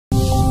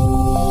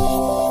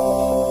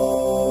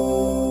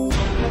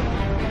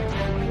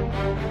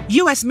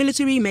U.S.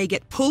 military may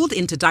get pulled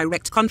into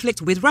direct conflict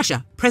with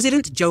Russia.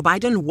 President Joe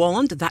Biden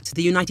warned that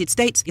the United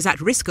States is at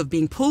risk of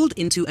being pulled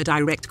into a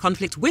direct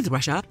conflict with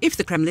Russia if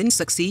the Kremlin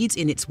succeeds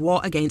in its war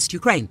against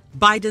Ukraine.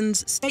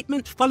 Biden's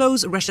statement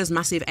follows Russia's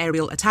massive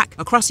aerial attack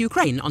across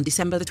Ukraine on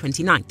December the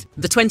 29th.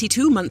 The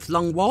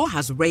 22-month-long war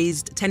has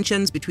raised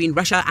tensions between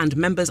Russia and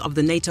members of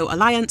the NATO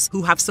alliance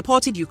who have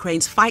supported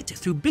Ukraine's fight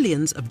through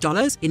billions of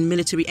dollars in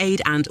military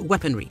aid and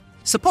weaponry.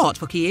 Support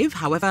for Kiev,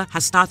 however,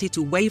 has started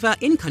to waver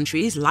in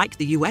countries like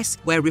the US,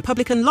 where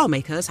Republican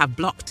lawmakers have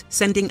blocked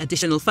sending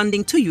additional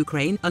funding to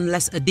Ukraine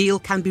unless a deal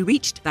can be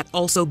reached that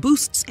also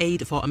boosts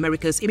aid for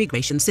America's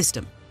immigration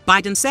system.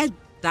 Biden said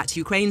that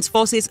Ukraine's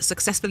forces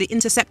successfully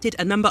intercepted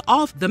a number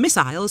of the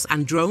missiles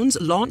and drones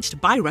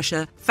launched by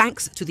Russia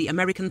thanks to the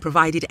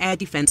American-provided air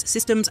defense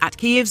systems at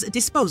Kyiv's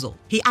disposal.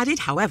 He added,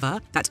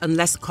 however, that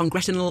unless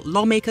congressional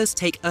lawmakers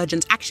take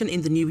urgent action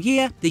in the new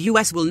year, the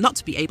US will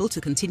not be able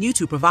to continue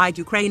to provide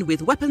Ukraine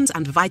with weapons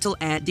and vital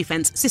air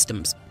defense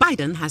systems.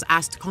 Biden has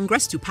asked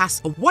Congress to pass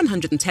a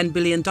 $110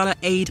 billion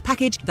aid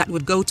package that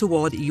would go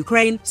toward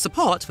Ukraine,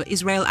 support for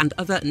Israel and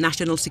other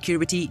national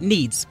security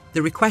needs.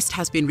 The request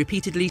has been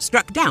repeatedly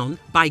struck down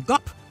by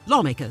GOP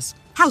lawmakers.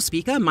 House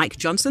Speaker Mike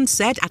Johnson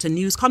said at a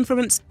news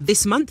conference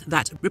this month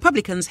that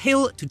Republicans'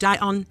 hill to die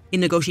on in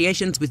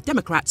negotiations with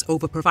Democrats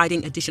over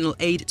providing additional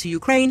aid to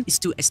Ukraine is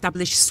to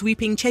establish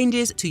sweeping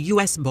changes to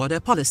U.S. border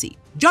policy.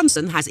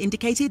 Johnson has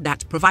indicated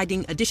that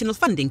providing additional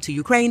funding to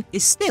Ukraine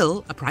is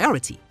still a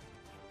priority.